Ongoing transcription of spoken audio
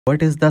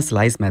What is the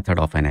slice method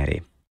of an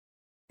array?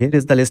 Here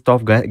is the list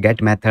of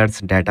get methods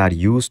that are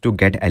used to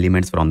get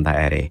elements from the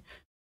array.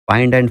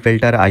 Find and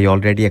filter I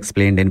already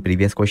explained in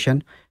previous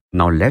question.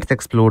 Now let's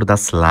explore the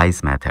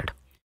slice method.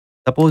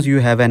 Suppose you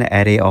have an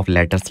array of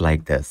letters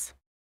like this.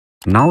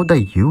 Now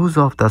the use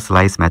of the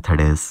slice method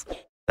is,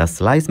 the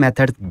slice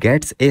method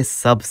gets a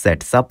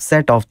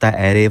subset of the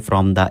array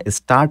from the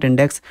start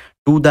index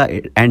to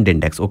the end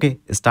index. Okay,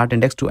 start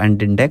index to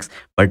end index,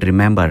 but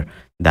remember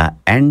the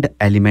end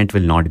element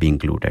will not be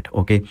included.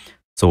 Okay,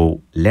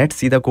 so let's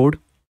see the code.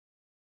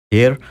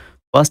 Here,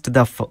 first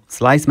the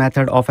slice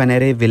method of an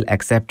array will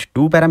accept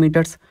two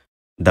parameters.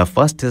 The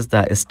first is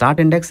the start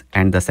index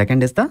and the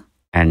second is the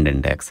end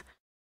index.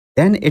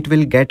 Then it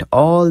will get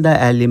all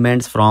the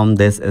elements from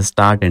this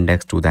start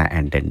index to the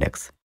end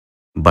index.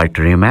 But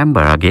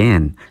remember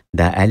again,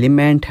 the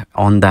element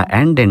on the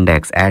end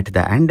index at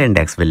the end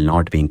index will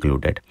not be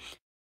included.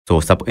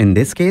 So in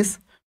this case,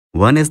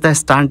 1 is the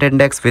start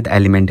index with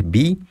element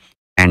B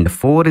and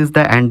 4 is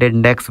the end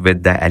index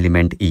with the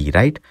element E,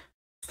 right?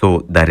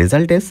 So the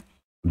result is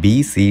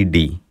B, C,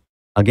 D.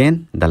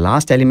 Again, the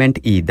last element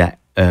E, the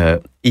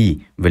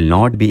E will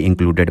not be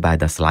included by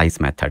the slice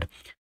method.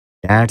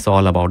 That's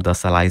all about the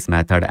slice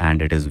method,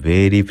 and it is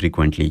very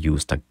frequently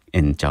used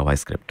in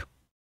JavaScript.